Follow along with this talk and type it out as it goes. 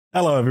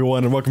Hello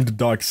everyone and welcome to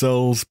Dark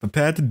Souls.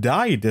 Prepare to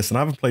die edition. I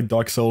haven't played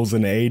Dark Souls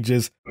in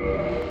ages.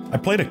 I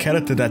played a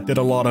character that did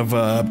a lot of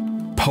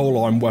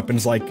polearm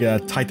weapons like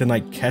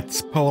Titanite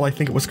Ket's pole, I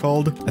think it was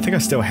called. I think I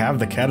still have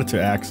the character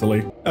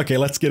actually. Okay,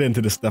 let's get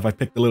into this stuff. I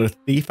picked a little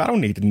thief. I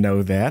don't need to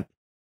know that.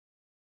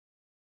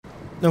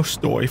 No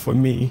story for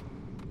me.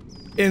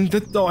 In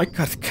the dark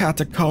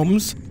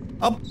catacombs,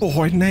 a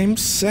boy named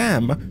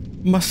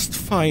Sam must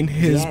find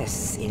his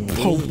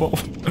pole.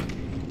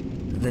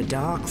 The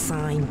dark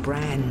sign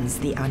brands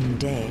the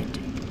undead.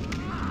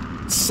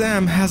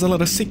 Sam has a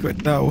little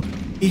secret though.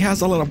 He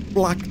has a little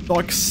black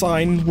dark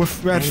sign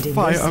with red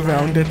fire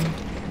around it.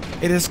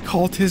 It is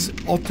called his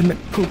ultimate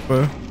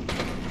pooper.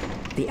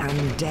 The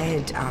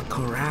undead are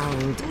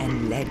corralled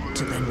and led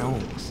to the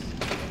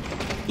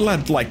north.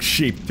 Led like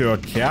sheep to a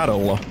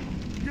cattle.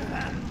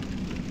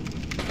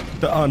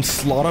 The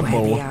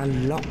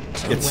unslaughtable.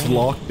 It's away.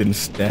 locked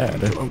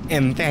instead.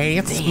 And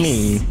that's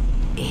me.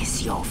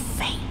 Is your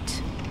fate.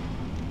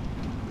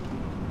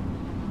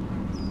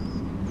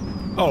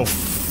 Oh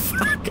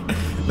fuck.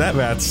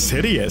 That's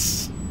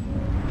hideous.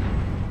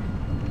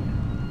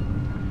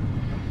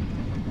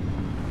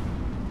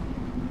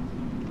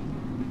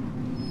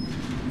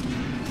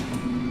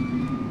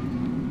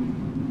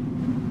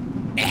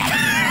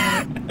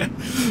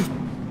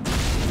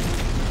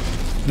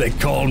 They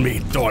call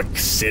me Dark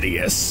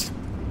Sidious.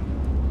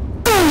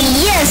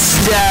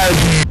 Yes,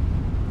 Dad.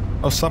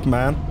 Oh, sup,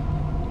 man?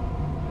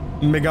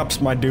 Big ups,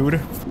 my dude.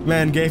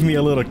 Man gave me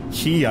a little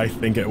key, I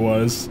think it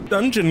was.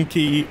 Dungeon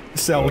key,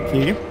 cell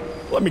key.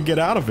 Let me get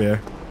out of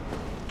here.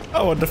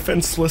 Oh, a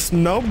defenseless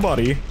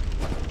nobody.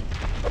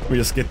 Let me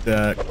just get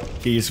the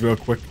keys real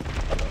quick.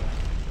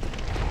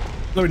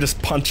 Let me just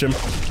punch him.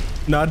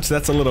 Nudge,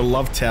 that's a little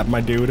love tap,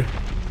 my dude.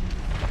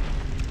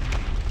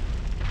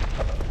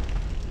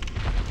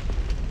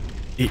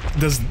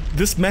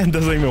 This man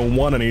doesn't even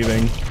want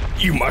anything.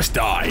 You must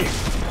die.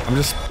 I'm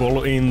just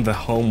bullying the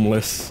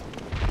homeless.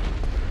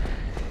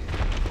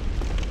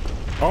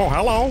 Oh,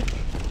 hello.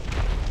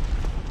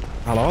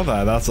 Hello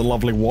there. That's a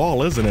lovely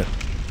wall, isn't it?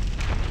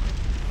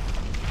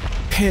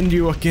 Pin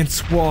you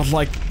against wall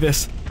like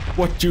this.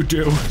 What you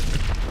do?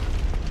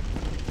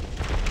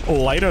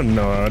 Lighter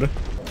nerd.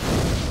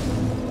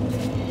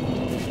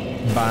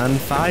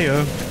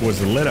 Bonfire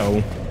was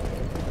lit-o.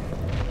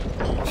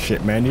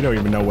 Shit, man, you don't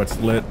even know what's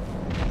lit.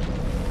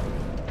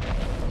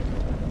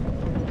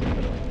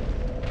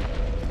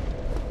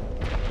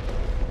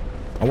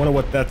 I wonder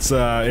what that's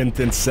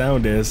intense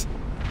sound is.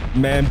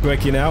 Man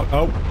breaking out.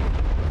 Oh.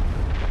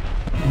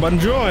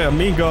 Bonjour,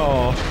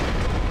 amigo.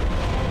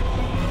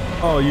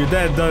 Oh, you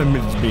dead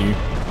damaged me.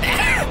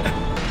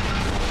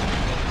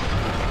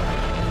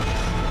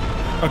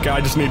 Okay, I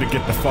just need to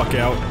get the fuck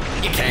out.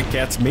 You can't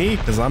catch me,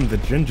 because I'm the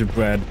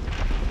gingerbread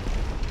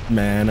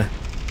man.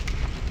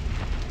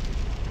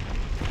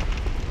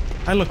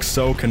 I look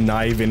so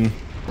conniving.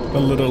 I'm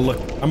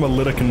a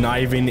little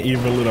conniving,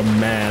 evil little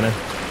man.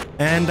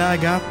 And I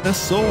got the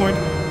sword.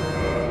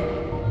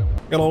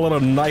 Got a little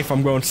knife,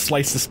 I'm going to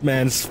slice this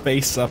man's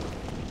face up.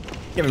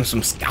 Give him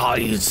some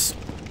scars.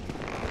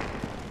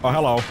 Oh,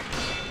 hello.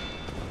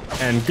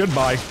 And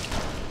goodbye.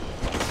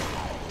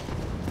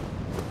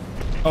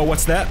 Oh,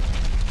 what's that?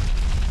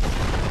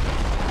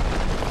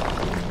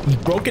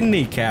 Broken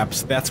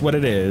kneecaps, that's what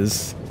it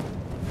is.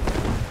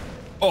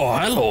 Oh,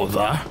 hello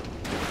there.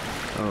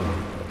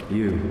 Oh,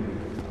 you.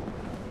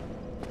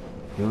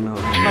 You'll know.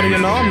 How do you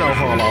know I'm no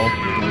hollow?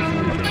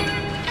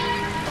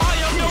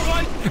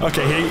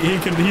 Okay,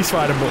 he's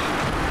fightable.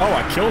 Oh,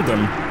 I killed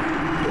him.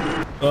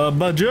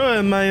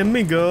 Bonjour, my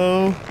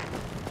amigo.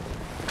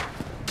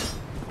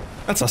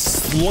 That's a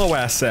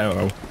slow-ass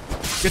arrow.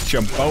 Get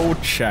your bow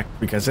checked,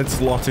 because it's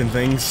launching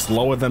things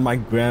slower than my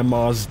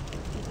grandma's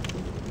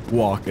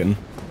walking.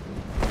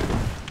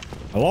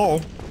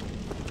 Hello?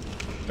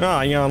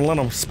 Ah, you're a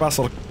little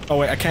special. Oh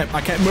wait, I can't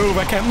move,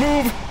 I can't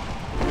move!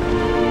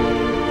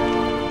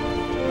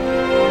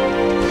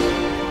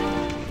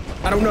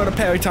 I don't know the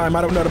parry time.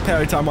 I don't know the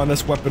parry time on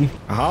this weapon.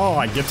 Oh,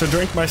 I get to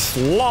drink my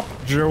slop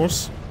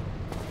juice.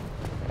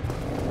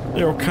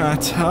 You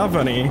can't have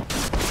any.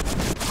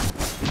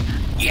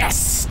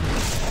 Yes!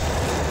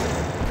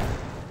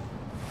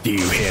 Do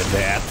you hear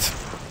that?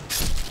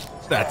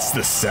 That's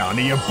the sound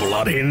of your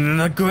blood hitting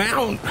the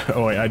ground.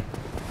 Oh wait,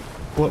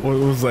 what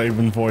was that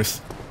even voice?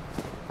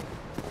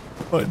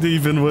 What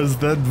even was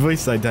that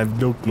voice? I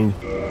have no clue.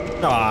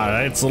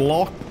 Ah, it's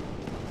locked.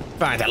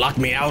 Fine, to lock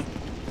me out.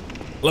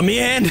 Let me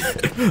in!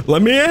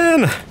 Let me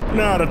in!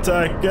 Now to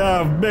take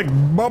Big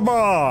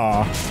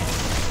Bubba!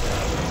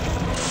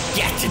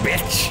 Get you,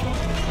 bitch!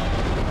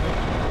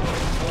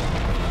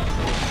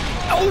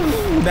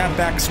 Oh, that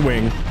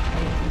backswing.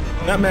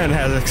 That man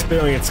has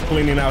experience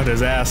cleaning out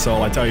his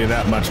asshole, I tell you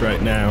that much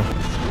right now.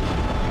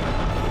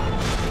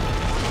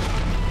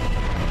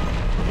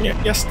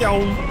 Yeah, you're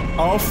still...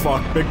 Oh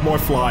fuck, big boy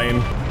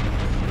flying.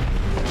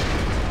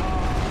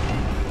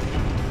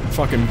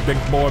 Fucking big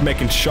boy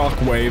making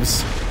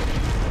shockwaves.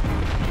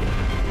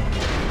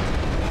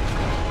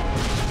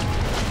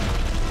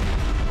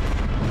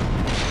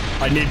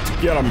 I need to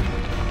get him.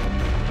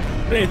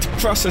 I need to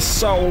crush his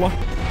soul.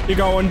 You're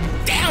going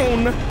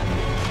down.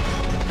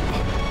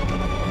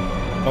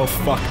 Oh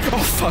fuck. Oh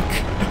fuck.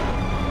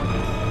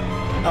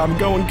 I'm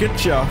going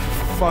get ya,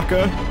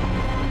 fucker.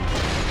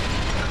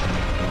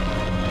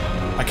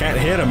 I can't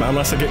hit him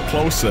unless I get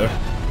closer.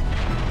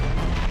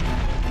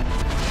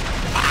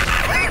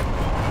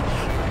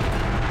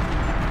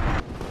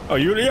 Oh,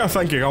 you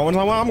think you're going?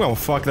 Well, I'm gonna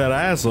fuck that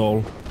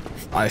asshole.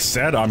 I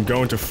said I'm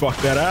going to fuck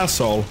that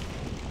asshole.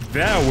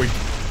 There we...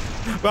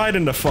 Right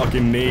in the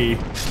fucking knee.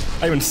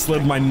 I even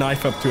slid my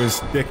knife up to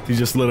his dick to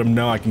just let him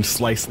know I can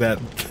slice that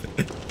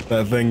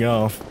that thing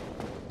off.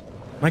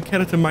 My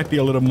character might be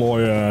a little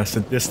more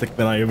sadistic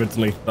than I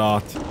originally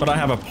thought, but I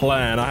have a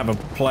plan. I have a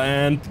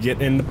plan to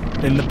get in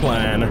the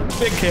plan.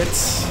 Big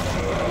hits.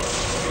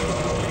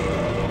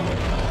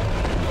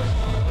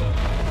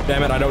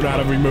 Damn it! I don't know how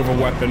to remove a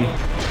weapon.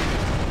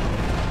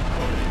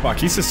 Fuck,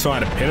 he's just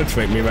trying to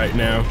penetrate me right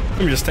now. Let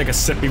me just take a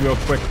sippy real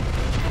quick.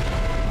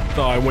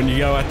 Sorry, when you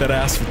go at that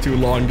ass for too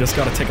long, you just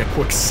gotta take a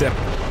quick sip.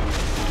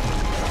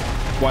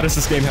 Why does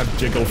this game have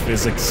jiggle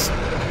physics?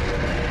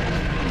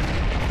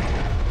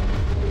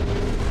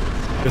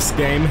 This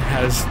game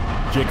has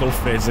jiggle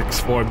physics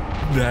for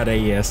that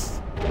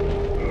ass.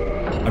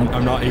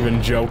 I'm not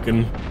even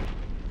joking.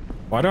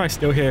 Why do I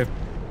still hear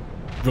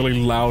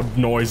really loud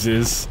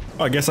noises?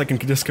 Oh, I guess I can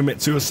just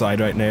commit suicide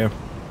right now.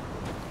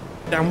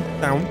 Down,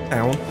 down,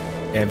 down.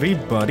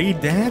 Everybody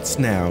dance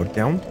now.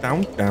 Down,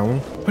 down, down.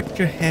 Put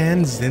your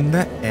hands in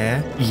the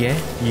air. Yeah,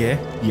 yeah,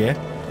 yeah.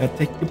 Now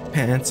take your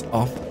pants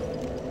off.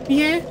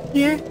 Yeah,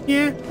 yeah,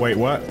 yeah. Wait,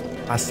 what?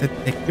 I said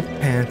take your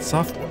pants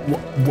off.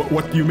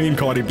 What do you mean,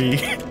 Cardi B?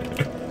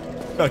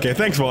 Okay,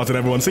 thanks for watching,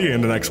 everyone. See you in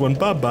the next one.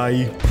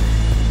 Bye-bye.